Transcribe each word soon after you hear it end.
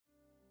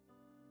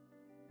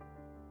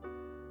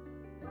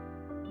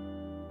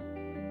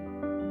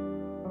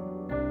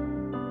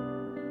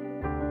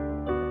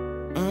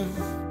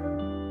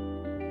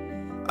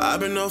I've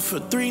been up for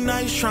 3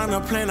 nights trying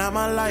to plan out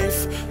my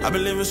life. I've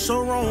been living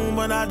so wrong,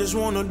 but I just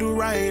wanna do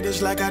right.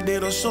 It's like I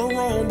did her so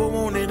wrong, but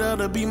wanted her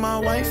to be my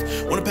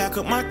wife. Wanna pack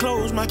up my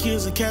clothes, my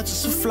kids and catch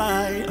us a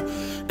flight.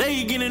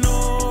 They getting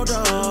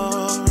older.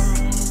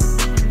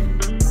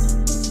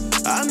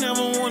 I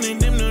never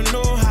wanted them to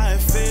know how it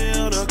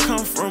felt to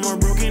come from a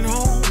broken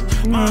home.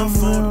 My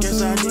fault,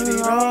 guess I did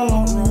it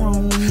all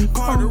wrong.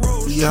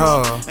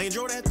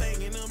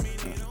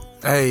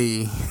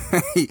 Hey,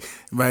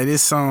 man,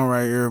 this song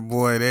right here,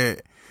 boy,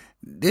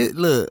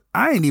 look,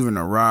 I ain't even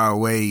a Rod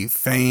Wave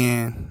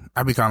fan.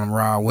 I be calling him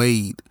Rod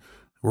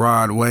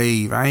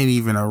Wave. I ain't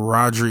even a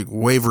Roderick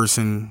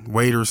Waverson,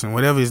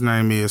 whatever his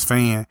name is,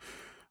 fan.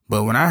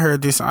 But when I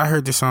heard this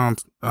song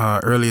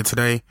earlier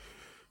today,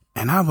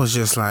 and I was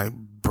just like,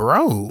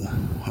 bro,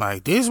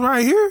 like this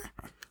right here,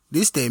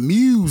 this that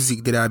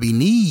music that I be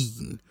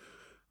needing.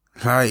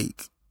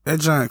 Like, that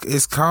junk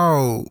is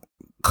called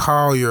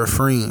Call Your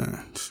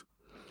Friends.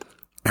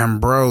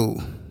 And bro,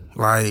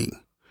 like,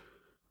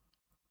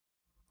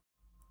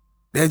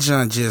 that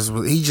junk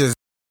he just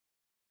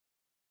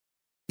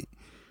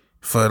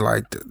for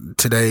like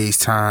today's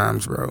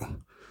times, bro.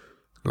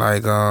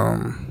 Like,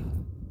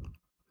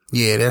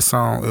 yeah, that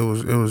song,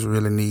 it was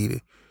really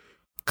needed.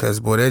 Cause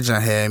boy, that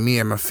junk had me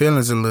in my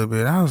feelings a little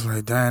bit. I was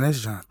like, damn, that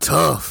junk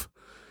tough.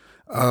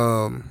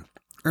 And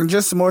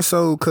just more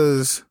so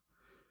cause,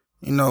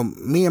 you know,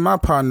 me and my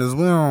partners,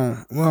 we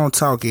don't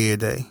talk every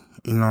day.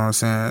 You know what I'm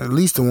saying? At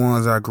least the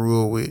ones I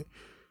grew up with.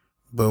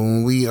 But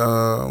when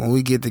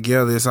we get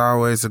together, it's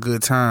always a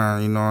good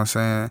time. You know what I'm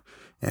saying?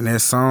 And that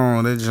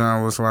song, that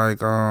junk was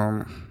like,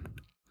 I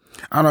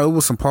don't know, it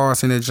was some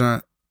parts in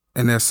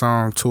that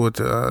song toward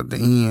the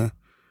end.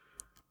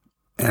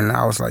 And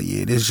I was like,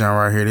 yeah, this junk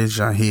right here, this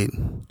junk hit.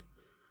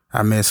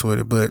 I mess with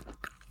it. But,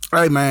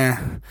 hey,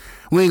 man,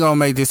 we ain't gonna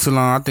make this too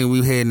long. I think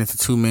we heading into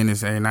 2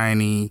 minutes, and I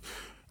ain't even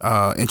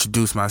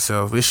introduce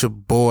myself. It's your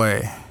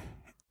boy,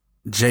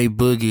 J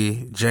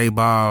Boogie, J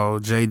Ball,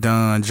 J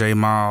Dunn, J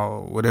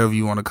Maul, whatever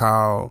you want to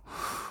call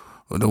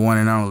the one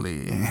and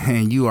only.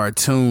 And you are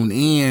tuned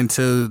in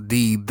to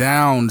the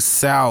Down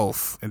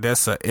South, and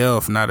that's a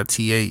F, not a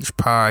TH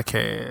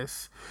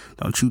podcast.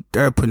 Don't you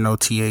dare put no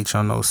TH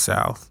on no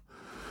South.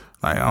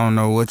 Like, I don't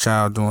know what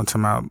y'all doing to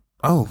my,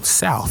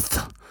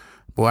 South.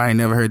 Boy, I ain't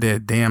never heard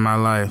that day in my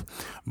life.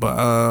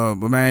 But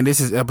man, this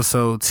is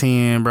episode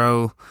 10,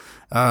 bro.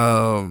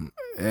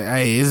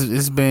 Hey,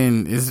 it's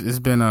been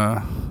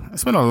a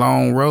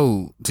long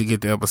road to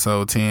get to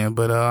episode 10,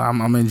 but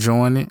I'm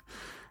enjoying it.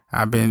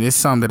 It's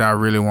something that I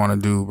really want to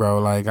do, bro.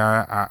 Like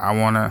I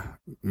want to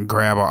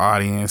grab an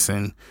audience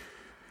and,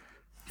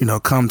 you know,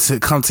 come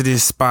to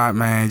this spot,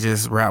 man.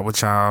 Just rap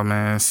with y'all,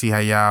 man. See how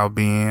y'all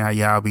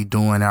be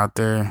doing out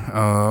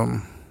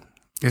there.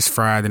 It's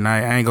Friday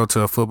night. I ain't go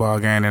to a football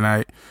game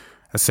tonight.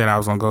 I said I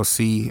was gonna go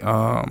see.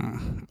 I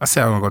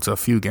said I was gonna go to a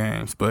few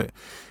games, but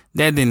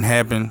that didn't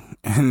happen.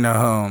 And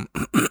I'm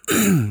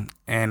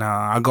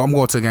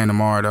going to a game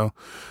tomorrow though.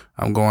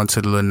 I'm going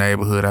to the little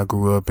neighborhood I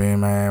grew up in,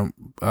 man.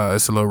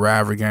 It's a little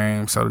rivalry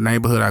game. So the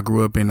neighborhood I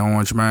grew up in,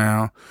 Orange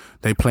Mound,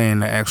 they play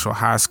in the actual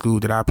high school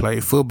that I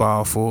played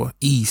football for,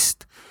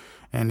 East.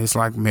 And it's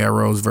like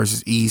Melrose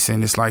versus East,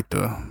 and it's like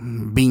the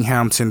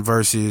Binghamton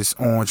versus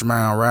Orange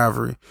Mound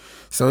rivalry.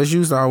 So it's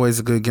usually always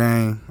a good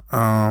game.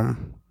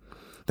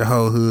 The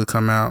whole hood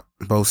come out,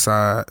 both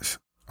sides.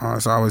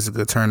 It's always a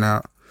good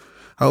turnout.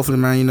 Hopefully,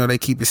 man, you know, they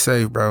keep it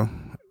safe, bro.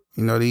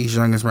 You know, these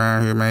youngins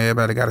around here, man,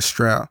 everybody got a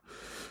strap.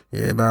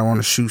 Everybody want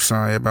to shoot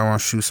something. Everybody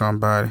want to shoot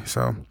somebody.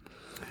 So,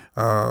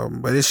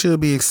 but it should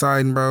be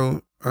exciting,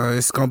 bro.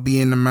 It's going to be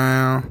in the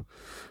Mound.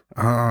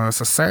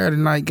 It's a Saturday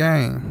night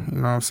game. You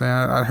know what I'm saying?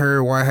 I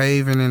heard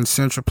Whitehaven and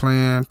Central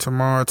playing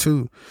tomorrow,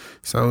 too.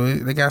 So,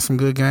 they got some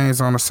good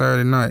games on a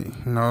Saturday night.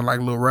 You know,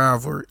 like little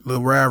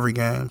rivalry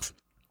games.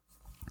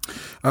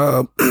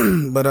 But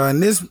in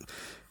this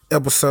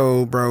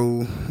episode,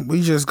 bro,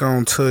 we just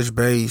gonna touch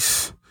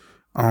base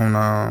on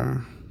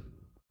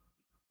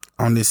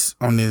this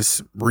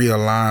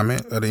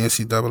realignment of the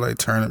NCAA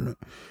tournament.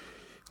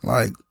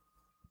 Like,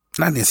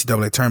 not the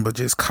NCAA tournament, but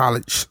just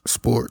college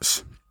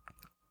sports.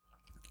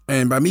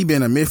 And by me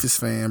being a Memphis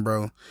fan,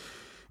 bro,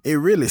 it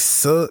really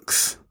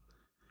sucks.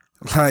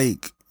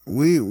 Like,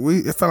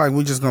 it felt like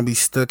we just gonna be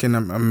stuck in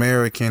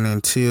American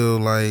until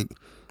like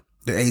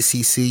the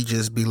ACC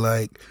just be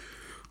like,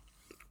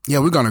 yeah,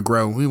 we're gonna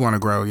grow. We want to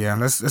grow. Yeah,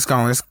 let's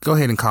go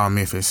ahead and call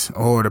Memphis,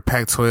 or the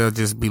Pac-12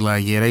 just be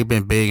like, yeah, they've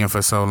been begging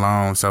for so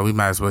long, so we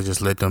might as well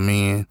just let them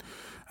in.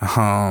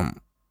 And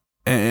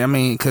I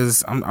mean,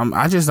 cause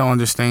I just don't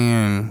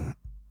understand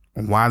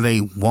why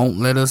they won't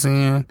let us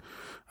in.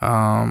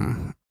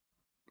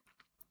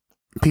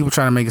 People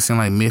try to make it seem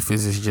like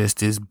Memphis is just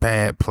this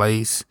bad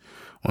place.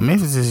 Well,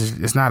 Memphis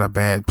it's not a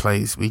bad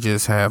place. We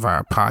just have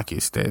our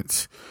pockets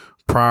that's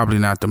probably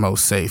not the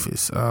most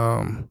safest.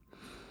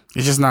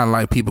 It's just not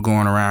like people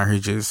going around here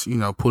just, you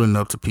know, pulling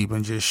up to people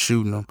and just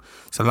shooting them.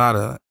 It's a lot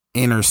of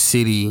inner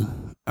city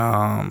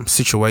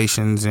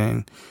situations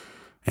and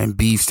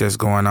beefs that's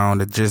going on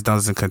that just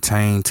doesn't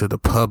contain to the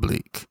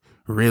public,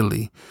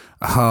 really.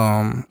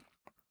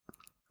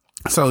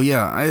 So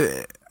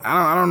yeah,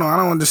 I don't know. I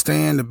don't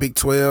understand the Big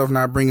 12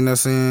 not bringing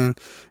us in,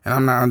 and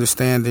I'm not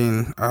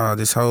understanding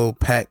this whole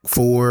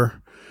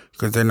Pac-4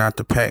 because they're not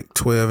the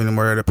Pac-12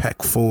 anymore. They're the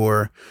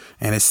Pac-4,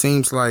 and it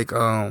seems like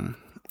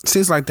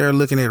they're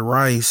looking at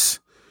Rice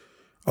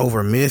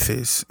over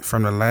Memphis.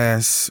 From the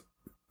last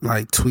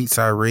tweets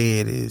I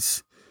read,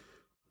 is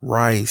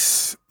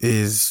Rice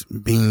is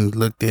being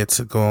looked at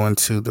to go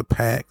into the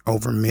Pac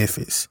over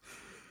Memphis,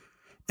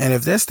 and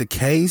if that's the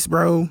case,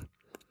 bro,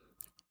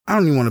 I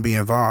don't even want to be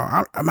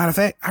involved. Matter of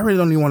fact, I really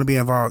don't even want to be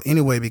involved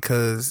anyway,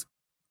 because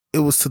it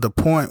was to the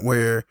point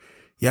where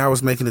y'all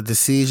was making a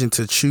decision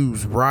to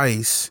choose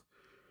Rice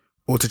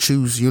or to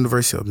choose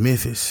University of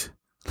Memphis.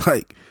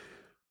 Like,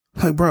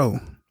 bro,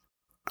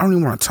 I don't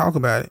even want to talk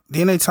about it.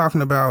 Then they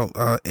talking about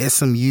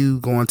SMU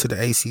going to the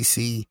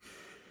ACC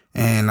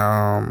and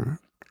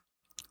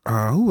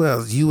who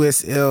else?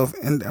 USF.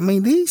 And I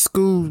mean, these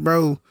schools,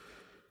 bro,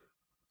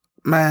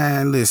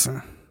 man,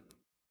 listen,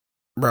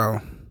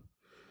 bro.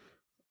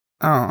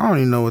 I don't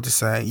even know what to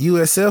say.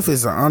 USF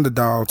is an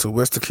underdog to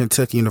Western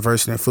Kentucky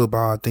University in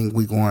football, I think,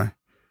 week 1.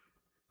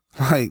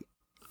 Like,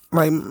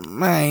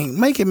 man,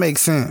 make it make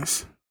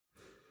sense.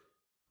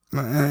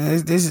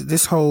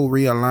 This whole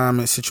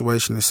realignment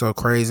situation is so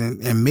crazy.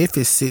 And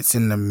Memphis sits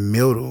in the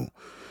middle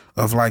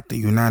of the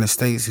United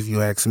States, if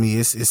you ask me.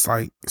 It's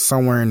like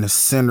somewhere in the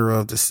center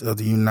of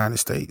the United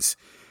States.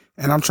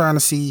 And I'm trying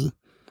to see,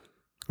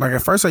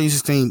 at first I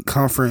used to think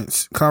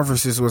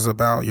conferences was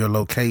about your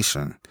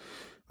location.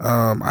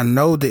 I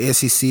know the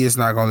SEC is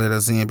not going to let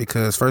us in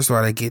because, first of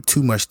all, they get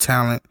too much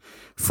talent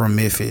from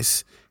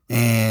Memphis,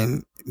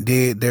 and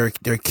their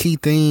key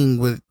thing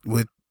with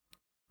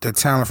the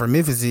talent from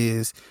Memphis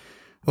is,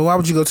 well, why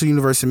would you go to the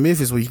University of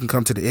Memphis where you can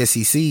come to the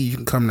SEC, you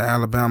can come to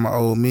Alabama,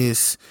 Ole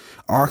Miss,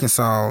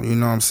 Arkansas, you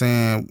know what I'm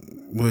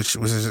saying, which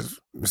is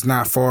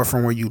not far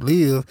from where you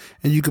live,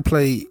 and you could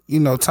play,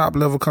 top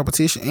level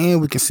competition,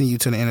 and we can send you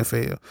to the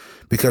NFL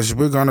because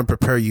we're going to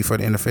prepare you for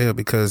the NFL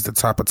because the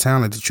type of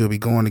talent that you'll be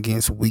going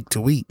against week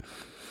to week.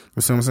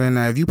 You see what I'm saying?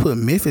 Now, if you put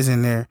Memphis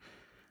in there,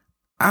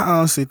 I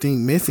honestly think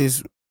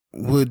Memphis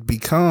would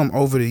become,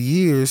 over the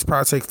years,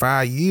 probably take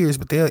 5 years,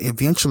 but they'll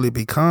eventually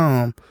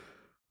become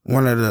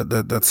one of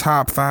the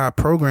top 5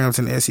 programs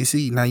in the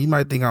SEC. Now, you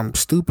might think I'm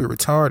stupid,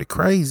 retarded,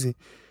 crazy,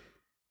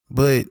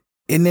 but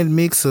in that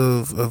mix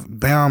of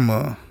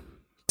Bama,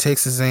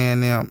 Texas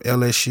A&M,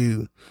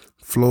 LSU,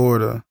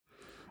 Florida,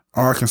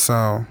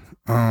 Arkansas,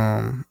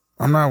 I'm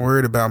not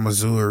worried about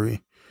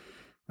Missouri,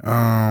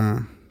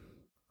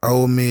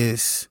 Ole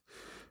Miss,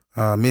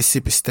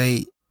 Mississippi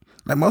State.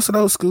 Most of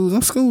those schools,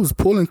 them schools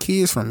pulling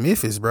kids from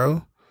Memphis,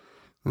 bro.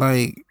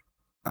 I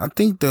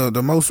think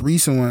the most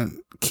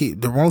recent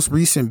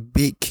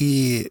big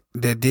kid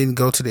that didn't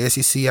go to the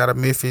SEC out of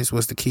Memphis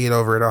was the kid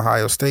over at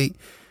Ohio State.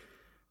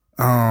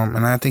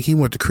 And I think he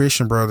went to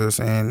Christian Brothers,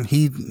 and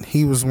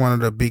he was one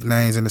of the big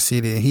names in the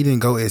city, and he didn't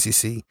go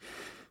SEC.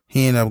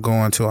 He ended up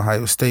going to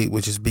Ohio State,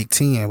 which is Big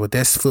Ten, but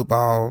that's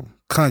football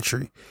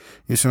country.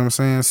 You see what I'm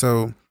saying?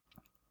 So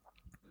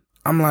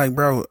I'm like,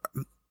 bro,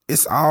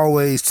 it's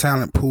always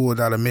talent pulled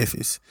out of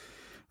Memphis,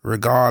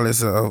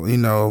 regardless of,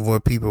 of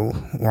what people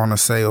want to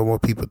say or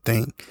what people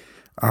think.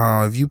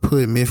 If you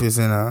put Memphis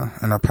in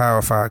a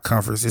Power 5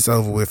 conference, it's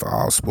over with for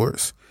all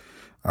sports.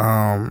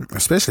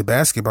 Especially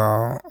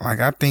basketball.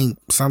 I think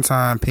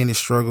sometimes Penny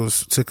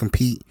struggles to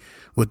compete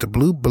with the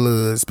Blue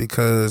Bloods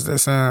because they're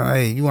saying,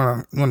 hey, you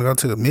wanna go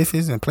to the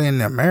Memphis and play in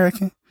the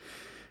American?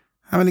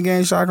 How many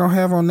games y'all gonna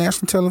have on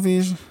national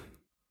television?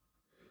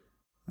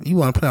 You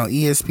wanna play on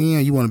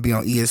ESPN, you wanna be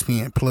on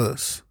ESPN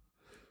Plus.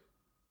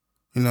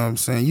 You know what I'm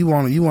saying? You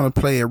wanna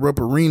play at Rupp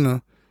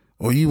Arena,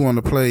 or you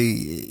wanna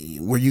play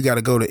where you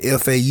gotta go to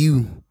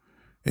FAU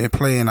and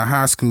play in a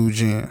high school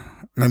gym.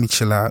 Let me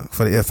chill out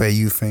for the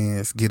FAU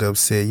fans. Get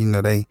upset.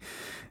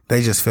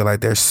 They just feel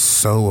like they're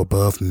so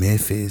above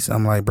Memphis.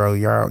 I'm like, bro,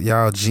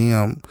 y'all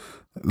gym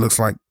looks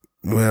like,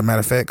 well, matter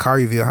of fact,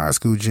 Collierville High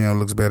School gym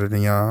looks better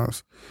than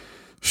y'all's.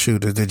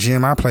 Shoot, the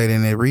gym I played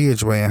in at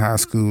Ridgeway in high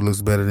school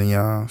looks better than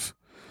y'all's.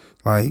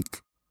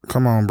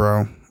 Come on,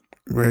 bro.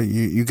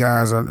 You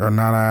guys are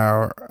not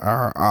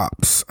our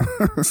ops.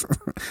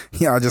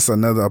 Y'all just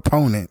another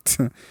opponent.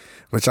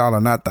 But y'all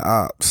are not the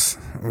ops.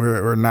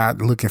 We're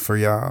not looking for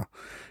y'all.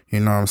 You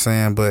know what I'm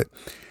saying? But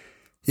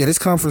yeah, this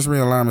conference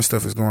realignment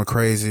stuff is going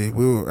crazy.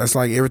 It's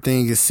like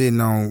everything is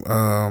sitting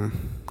on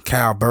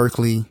Cal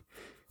Berkeley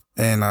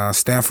and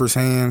Stanford's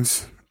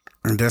hands,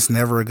 and that's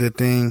never a good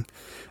thing.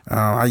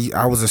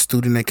 I was a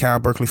student at Cal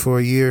Berkeley for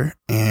a year,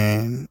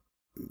 and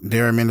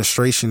their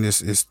administration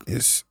is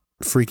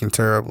freaking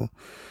terrible.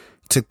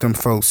 It took them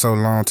folks so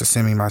long to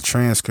send me my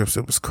transcripts.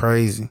 It was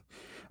crazy.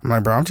 I'm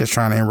like, bro, I'm just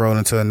trying to enroll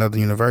into another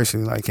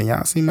university. Can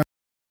y'all see my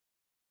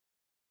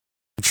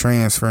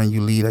transferring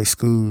you lead a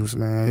schools,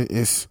 man?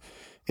 It's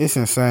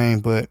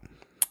insane, but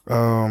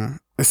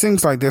it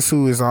seems like that's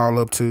who it's all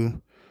up to.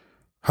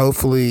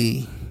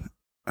 Hopefully,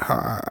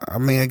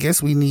 I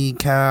guess we need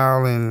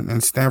Cal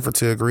and Stanford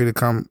to agree to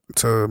come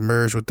to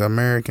merge with the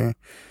American.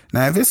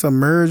 Now, if it's a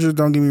merger,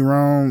 don't get me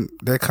wrong,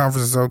 that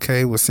conference is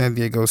okay with San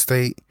Diego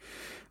State.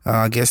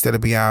 I guess that'll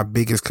be our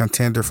biggest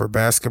contender for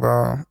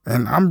basketball.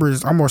 And I'm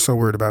more so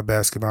worried about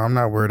basketball. I'm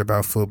not worried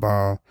about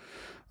football.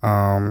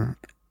 I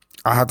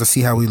have to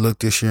see how we look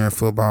this year in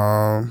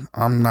football.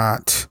 I'm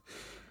not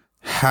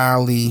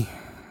highly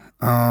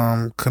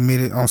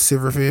committed on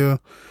Silverfield.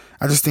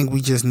 I just think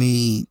we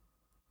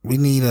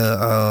need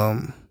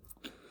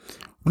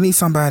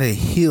somebody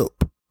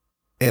hip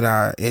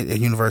at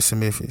University of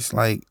Memphis.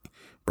 Like,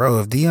 bro,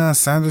 if Deion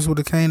Sanders would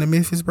have came to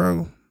Memphis,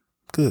 bro,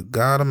 good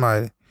God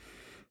Almighty,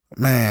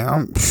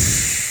 man,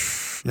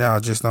 y'all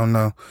just don't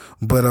know.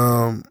 But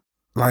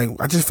like,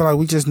 I just feel like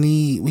we just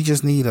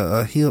need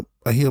a hip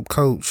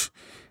coach,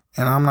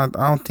 and I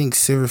don't think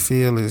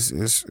Silverfield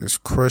is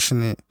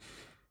crushing it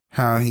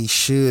how he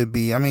should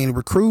be. I mean,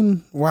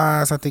 recruiting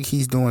wise, I think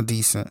he's doing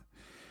decent.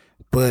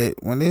 But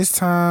when it's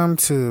time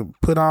to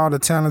put all the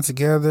talent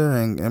together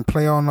and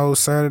play on those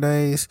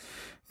Saturdays,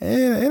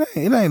 it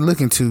ain't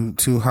looking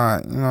too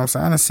hot. You know what I'm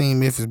saying? I done seen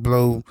Memphis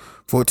blow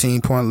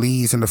 14-point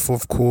leads in the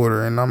fourth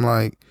quarter, and I'm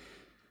like,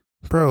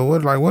 bro,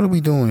 what are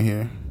we doing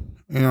here?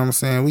 You know what I'm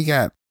saying? We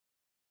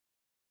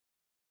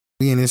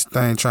in this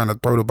thing trying to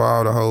throw the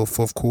ball the whole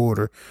fourth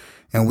quarter,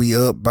 and we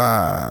up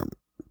by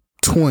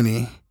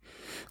 20.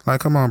 Like,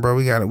 come on, bro,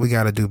 we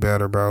gotta do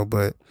better, bro.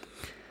 But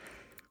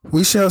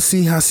we shall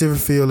see how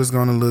Silverfield is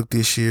going to look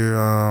this year.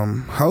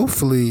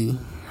 Hopefully,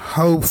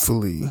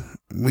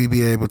 we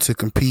be able to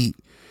compete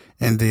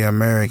in the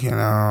American.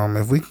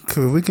 If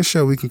we can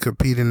show we can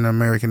compete in the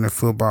American in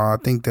football, I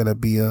think that'll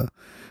be a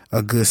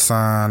good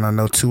sign. I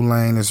know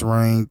Tulane is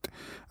ranked.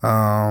 We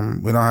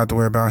don't have to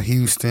worry about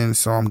Houston,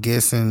 so I'm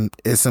guessing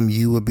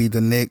SMU will be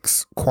the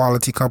next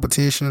quality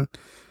competition.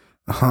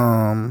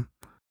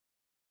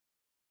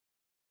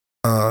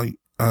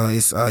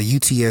 It's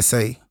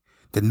UTSA,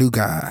 the new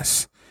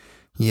guys.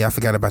 Yeah, I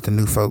forgot about the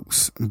new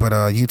folks. But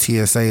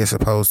UTSA is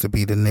supposed to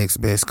be the next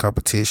best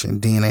competition.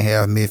 Then they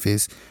have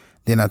Memphis.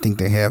 Then I think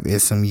they have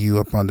SMU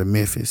up under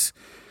Memphis.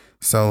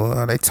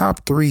 So they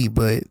top three,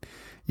 but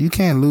you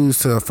can't lose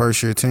to a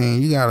first year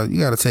team. You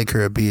gotta take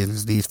care of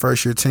business. These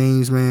first year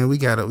teams, man, we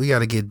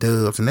gotta get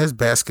dubs, and that's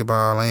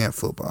basketball and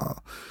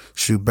football.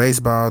 Shoot,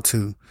 baseball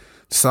too.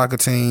 Soccer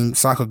team,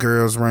 soccer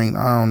girls ranked.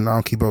 I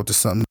don't keep up to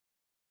something.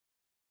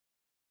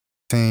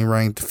 Team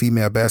ranked, the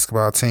female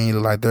basketball team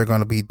look like they're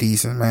gonna be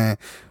decent, man.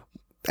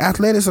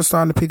 Athletics are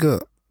starting to pick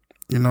up.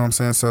 You know what I'm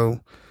saying? So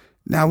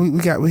now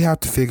we have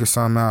to figure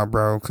something out,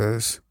 bro,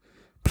 because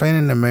playing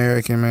in the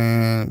American,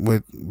 man,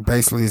 with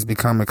basically it's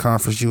becoming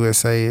Conference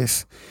USA,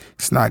 it's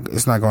not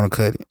gonna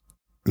cut it.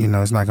 You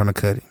know, it's not gonna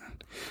cut it.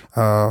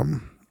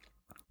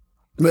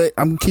 But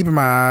I'm keeping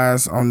my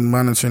eyes on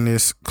monitoring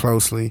this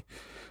closely.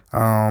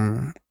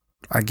 I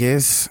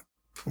guess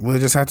we'll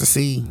just have to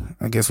see.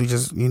 I guess we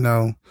just,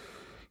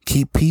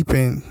 keep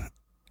peeping,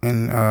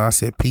 and I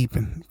said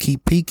peeping,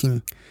 keep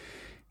peeking,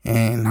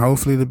 and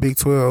hopefully the Big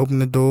 12 open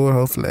the door.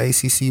 Hopefully the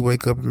ACC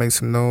wake up and make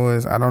some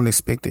noise. I don't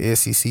expect the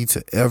SEC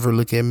to ever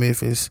look at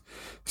Memphis,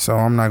 so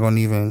I'm not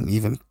gonna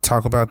even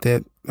talk about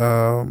that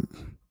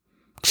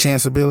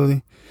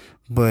chanceability.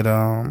 But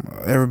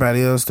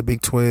everybody else, the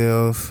Big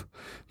 12,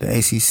 the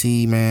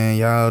ACC, man,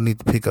 y'all need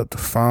to pick up the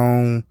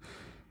phone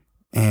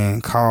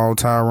and call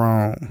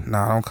Tyrone.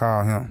 Nah, don't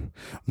call him,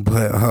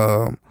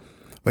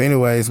 But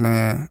anyways,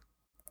 man,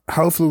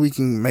 hopefully we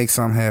can make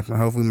something happen.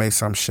 Hopefully we make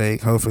something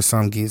shake. Hopefully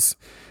something gets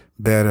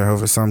better.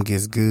 Hopefully something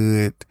gets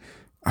good.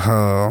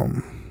 Yeah,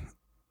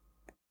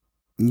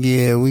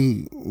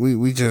 we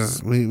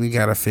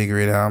gotta figure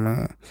it out,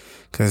 man.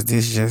 Cause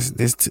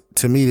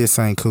to me, this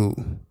ain't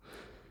cool.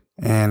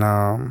 And,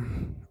 I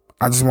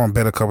just want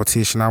better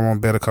competition. I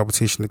want better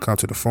competition to come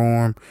to the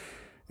Forum.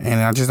 And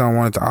I just don't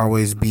want it to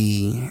always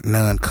be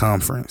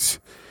non-conference.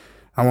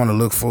 I want to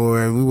look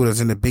forward. We was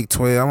in the Big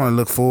 12. I want to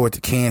look forward to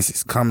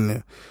Kansas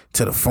coming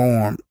to the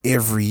Forum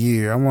every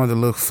year. I want to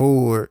look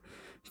forward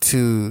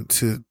to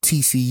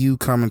TCU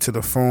coming to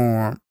the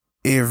Forum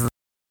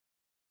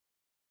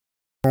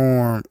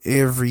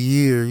every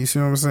year. You see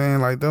what I'm saying?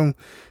 Like,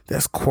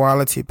 that's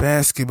quality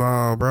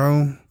basketball,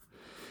 bro.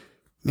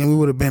 Then we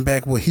would have been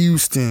back with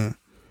Houston.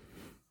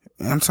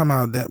 I'm talking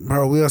about that,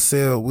 bro. We'll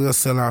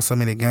sell out so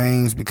many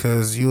games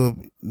because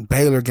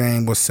Baylor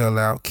game will sell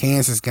out,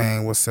 Kansas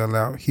game will sell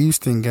out,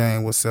 Houston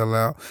game will sell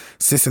out,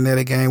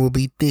 Cincinnati game will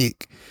be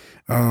thick.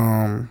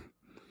 Iowa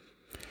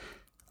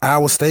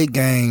State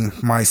game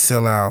might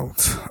sell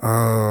out.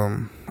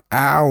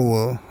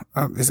 Iowa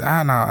is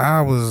in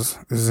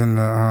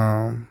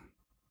the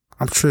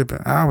I'm tripping.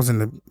 Iowa's in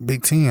the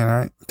Big 10,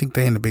 right? I think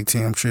they in the Big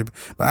 10. I'm tripping.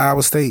 But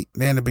Iowa State,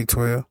 they're in the Big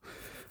 12.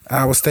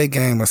 Iowa State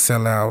game will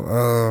sell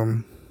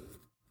out.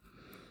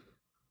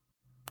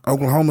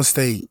 Oklahoma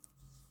State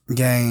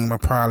game will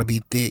probably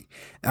be thick.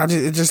 I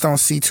just don't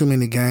see too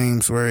many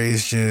games where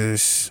it's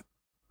just,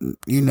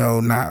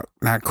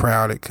 not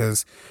crowded,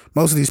 because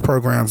most of these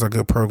programs are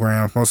good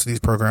programs. Most of these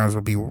programs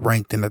will be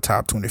ranked in the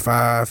top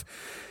 25,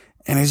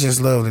 and it's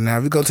just lovely. Now,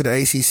 if you go to the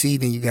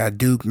ACC, then you got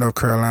Duke, North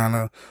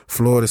Carolina,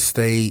 Florida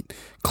State,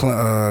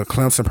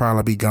 Clemson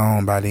probably be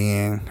gone by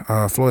then.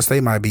 Florida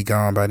State might be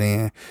gone by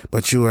then,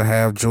 but you will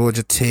have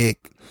Georgia Tech,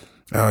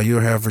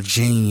 You'll have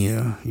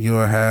Virginia.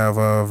 You'll have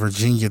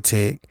Virginia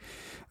Tech.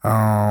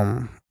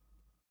 The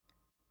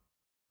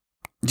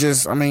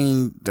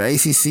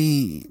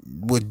ACC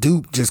with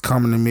Duke just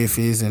coming to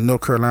Memphis and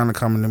North Carolina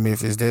coming to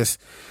Memphis.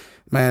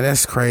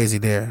 That's crazy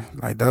there.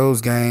 Like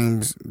those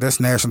games, that's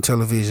national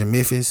television.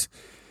 Memphis,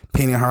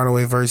 Penny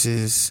Hardaway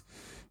versus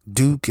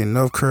Duke and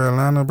North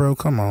Carolina, bro.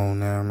 Come on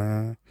now,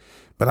 man.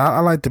 But I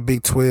like the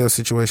Big 12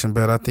 situation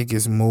better. I think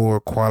it's more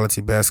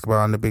quality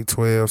basketball in the Big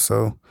 12.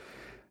 So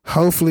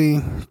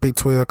hopefully Big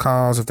 12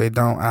 calls. If they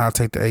don't, I'll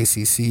take the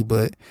ACC.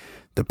 But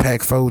the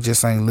Pac-4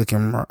 just ain't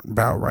looking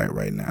about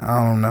right now.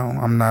 I don't know.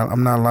 I'm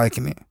not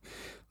liking it.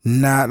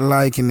 Not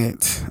liking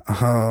it.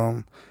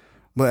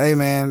 But hey,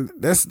 man,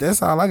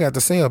 that's all I got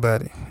to say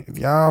about it. If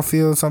y'all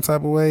feel some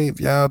type of way,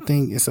 if y'all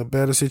think it's a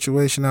better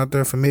situation out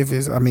there for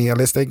Memphis,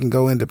 unless they can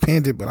go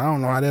independent, but I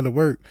don't know how that'll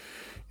work.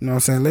 You know what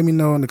I'm saying? Let me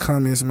know in the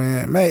comments,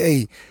 man.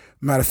 Hey,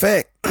 matter of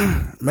fact,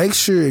 make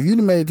sure, if you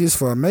made this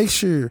far, make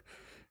sure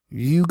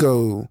you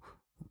go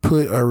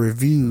put a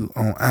review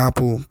on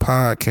Apple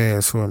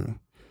Podcasts for me.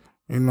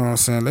 You know what I'm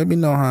saying? Let me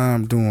know how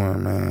I'm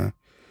doing, man.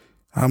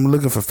 I'm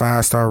looking for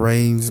 5-star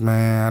ratings,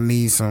 man. I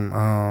need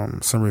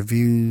some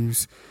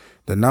reviews.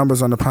 The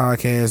numbers on the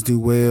podcast do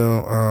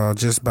well,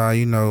 just by,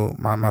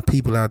 my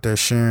people out there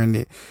sharing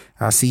it.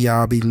 I see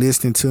y'all be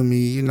listening to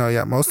me.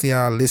 Most of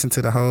y'all listen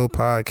to the whole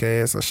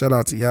podcast. So shout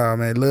out to y'all,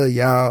 man. Love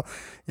y'all.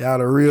 Y'all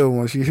the real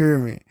ones. You hear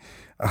me?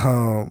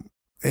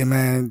 Hey,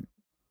 man,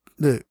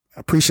 look, I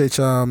appreciate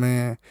y'all,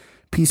 man.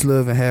 Peace,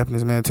 love, and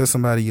happiness, man. Tell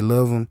somebody you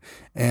love them.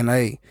 And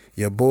hey,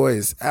 your boy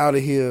is out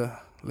of here.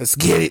 Let's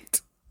get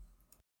it.